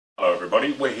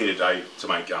everybody, we're here today to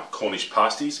make Cornish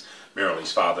pasties.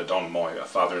 Merrily's father, Don, my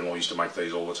father-in-law, used to make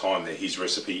these all the time. They're his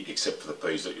recipe, except for the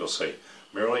peas that you'll see.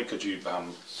 Merrily, could you pan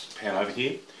over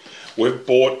here? We've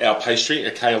bought our pastry.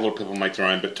 Okay, a lot of people make their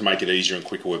own, but to make it easier and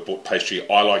quicker, we've bought pastry.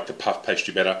 I like the puff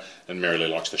pastry better, and Merrily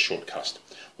likes the short crust.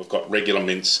 We've got regular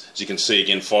mince, as you can see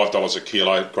again, $5 a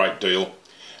kilo, great deal.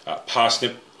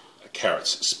 Parsnip,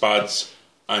 carrots, spuds,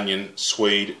 onion,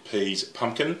 swede, peas,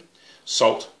 pumpkin,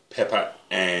 salt, pepper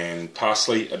and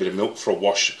parsley, a bit of milk for a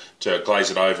wash to glaze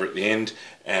it over at the end,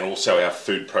 and also our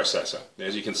food processor. Now,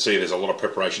 as you can see, there's a lot of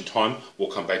preparation time.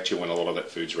 We'll come back to you when a lot of that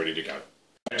food's ready to go.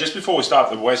 Just before we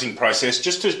start the wazzing process,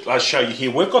 just to show you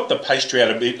here, we've got the pastry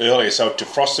out a bit earlier, so it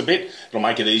defrosts a bit. It'll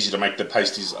make it easy to make the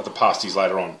pasties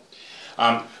later on.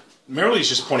 Merrily's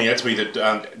just pointing out to me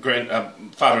that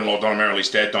father-in-law Don, Merrily's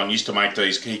dad Don, used to make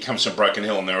these. He comes from Broken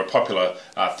Hill, and they're a popular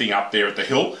thing up there at the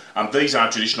hill. These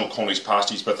aren't traditional Cornish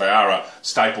pasties, but they are a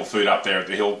staple food up there at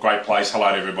the hill. Great place.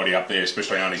 Hello to everybody up there,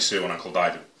 especially Auntie Sue and Uncle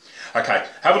David. Okay,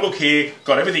 have a look here.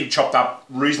 Got everything chopped up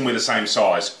reasonably the same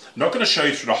size. Not going to show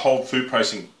you through the whole food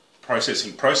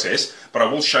processing process, but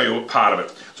I will show you a part of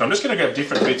it. So I'm just going to go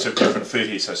different bits of different food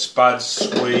here. So spuds,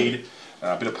 swede,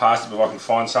 a bit of parsnip if I can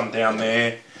find some down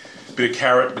there. Bit of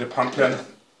carrot, bit of pumpkin.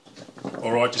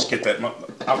 Alright, just get that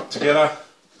up together.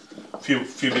 A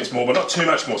few bits more, but not too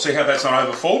much more. See how that's not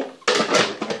over full?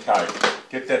 Okay,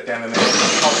 get that down in there,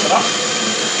 toss it up.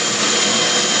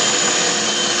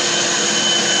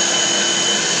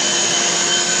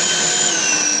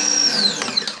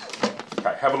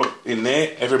 Okay, have a look in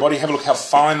there, everybody. Have a look how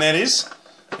fine that is.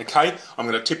 Okay, I'm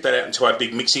going to tip that out into our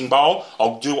big mixing bowl.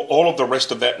 I'll do all of the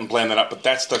rest of that and blend that up, but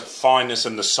that's the fineness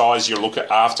and the size you look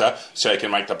at after so you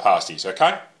can make the pasties,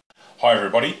 okay? Hi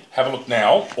everybody, have a look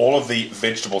now. All of the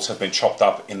vegetables have been chopped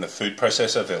up in the food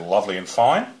processor. They're lovely and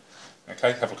fine.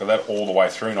 Okay, have a look at that all the way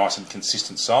through, nice and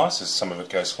consistent size as some of it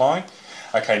goes flying.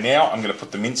 Okay, now I'm going to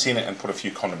put the mince in and put a few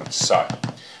condiments. So,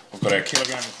 we've got our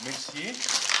kilogram of mince here.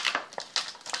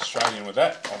 Straight in with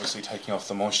that, obviously taking off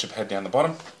the moisture pad down the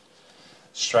bottom.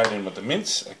 Straight in with the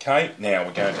mince. Okay, now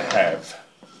we're going to have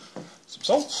some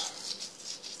salt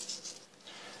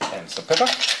and some pepper.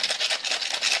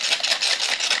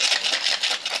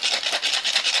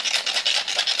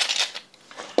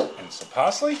 And some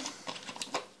parsley.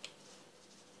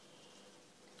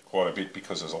 Quite a bit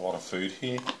because there's a lot of food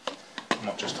here. I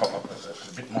might just top up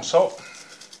with a bit more salt.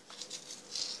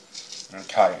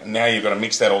 Okay, and now you've got to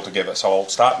mix that all together. So I'll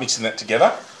start mixing that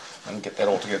together and get that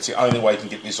all together. It's the only way you can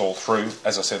get this all through.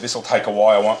 As I said, this will take a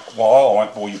while. I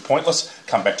won't bore you pointless.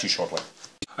 Come back to you shortly.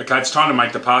 Okay, it's time to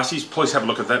make the pasties. Please have a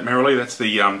look at that, Merrily. That's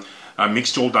the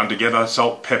mixture all done together.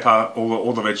 Salt, pepper,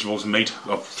 all the vegetables, meat.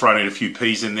 I've thrown in a few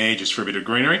peas in there just for a bit of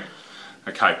greenery.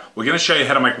 Okay, we're going to show you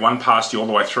how to make one pasty all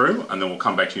the way through, and then we'll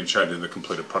come back to you and show you the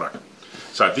completed product.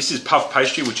 So this is puff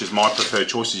pastry, which is my preferred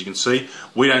choice, as you can see.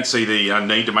 We don't see the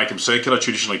need to make them circular.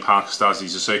 Traditionally,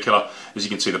 pasties are circular. As you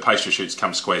can see, the pastry sheets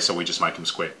come square, so we just make them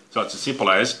square. So it's as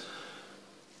simple as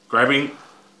grabbing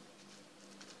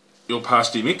your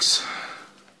pasty mix.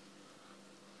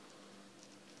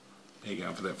 There you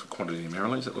go for that for quantity,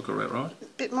 Merrily. Does that look about right? A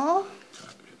bit more. Okay,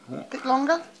 a bit more. A bit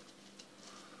longer.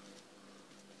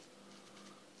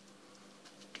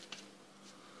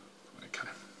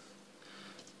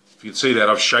 You can see that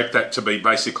I've shaped that to be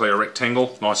basically a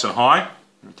rectangle, nice and high.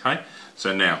 Okay,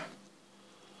 so now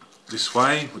this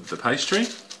way with the pastry,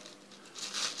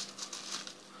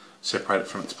 separate it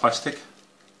from its plastic,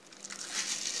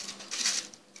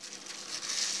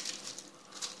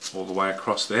 all the way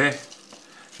across there.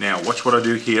 Now watch what I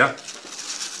do here.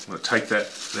 I'm going to take that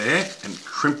there and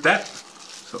crimp that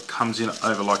so it comes in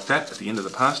over like that at the end of the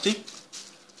pasty.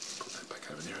 Put that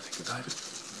back over there, I think, for David.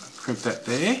 Crimp that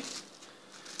there.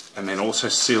 And then also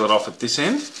seal it off at this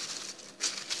end.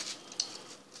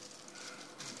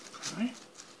 Okay.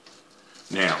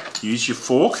 Now, use your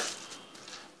fork,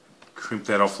 crimp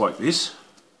that off like this.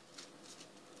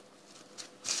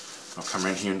 I'll come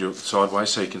around here and do it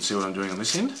sideways so you can see what I'm doing on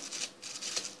this end.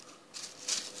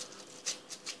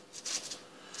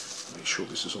 Make sure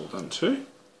this is all done too.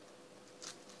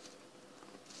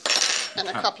 And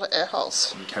a couple of air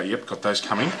holes. Okay, yep, got those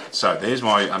coming. So there's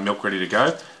my milk ready to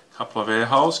go. Couple of air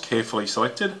holes, carefully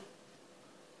selected.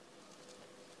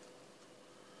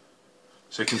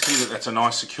 So you can see that that's a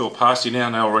nice secure pasty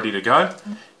now ready to go.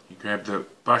 You grab the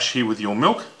brush here with your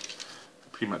milk,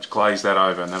 pretty much glaze that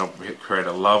over, and that'll create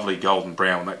a lovely golden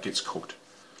brown when that gets cooked.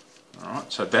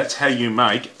 Alright, so that's how you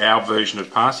make our version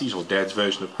of pasties, or Dad's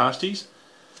version of pasties.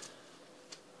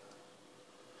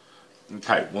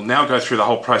 Okay, we'll now go through the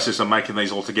whole process of making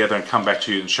these all together and come back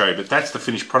to you and show you, but that's the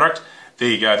finished product. There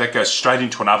you go, that goes straight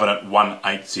into an oven at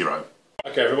 180.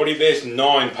 Okay, everybody, there's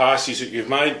 9 pasties that we've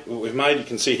made. You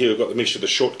can see here we've got the mixture of the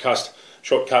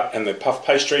shortcut and the puff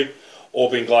pastry,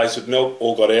 all been glazed with milk,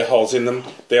 all got air holes in them.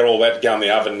 They're all about to go in the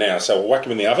oven now, so we'll whack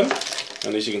them in the oven.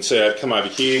 And as you can see, I've come over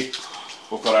here.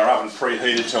 We've got our oven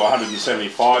preheated to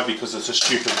 175 because it's a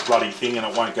stupid bloody thing and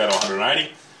it won't go to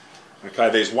 180. Okay,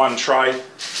 there's one tray.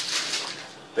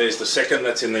 There's the second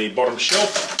that's in the bottom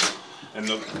shelf. And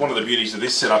one of the beauties of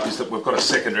this setup is that we've got a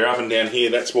secondary oven down here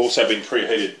that's also been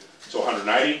preheated to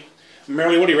 180.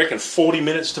 Marilee, what do you reckon, 40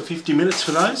 minutes to 50 minutes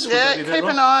for those? Yeah, keep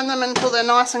an eye on them until they're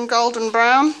nice and golden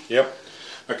brown. Yep.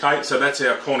 Okay, so that's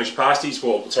our Cornish pasties.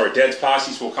 Well, sorry, Dad's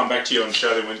pasties. We'll come back to you and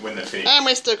show them when they're finished. And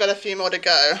we've still got a few more to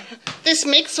go. This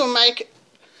mix will make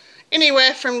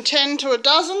anywhere from 10 to a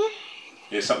dozen.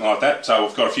 Yeah, something like that. So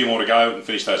we've got a few more to go and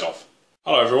finish those off.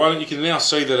 Hello everyone, you can now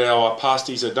see that our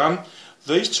pasties are done.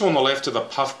 These two on the left are the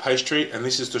puff pastry and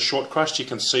this is the short crust. You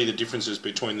can see the differences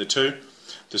between the two.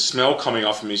 The smell coming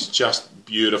off them is just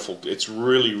beautiful. It's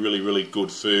really, really, really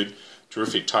good food.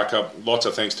 Terrific tuck-up. Lots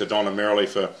of thanks to Don and Marilee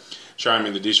for showing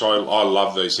me the dish. I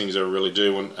love these things, I really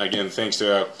do. And again, thanks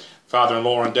to our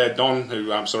father-in-law and Dad Don who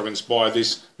sort of inspired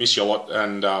this. Miss you a lot,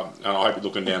 and I hope you're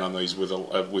looking down on these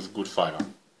with good favour.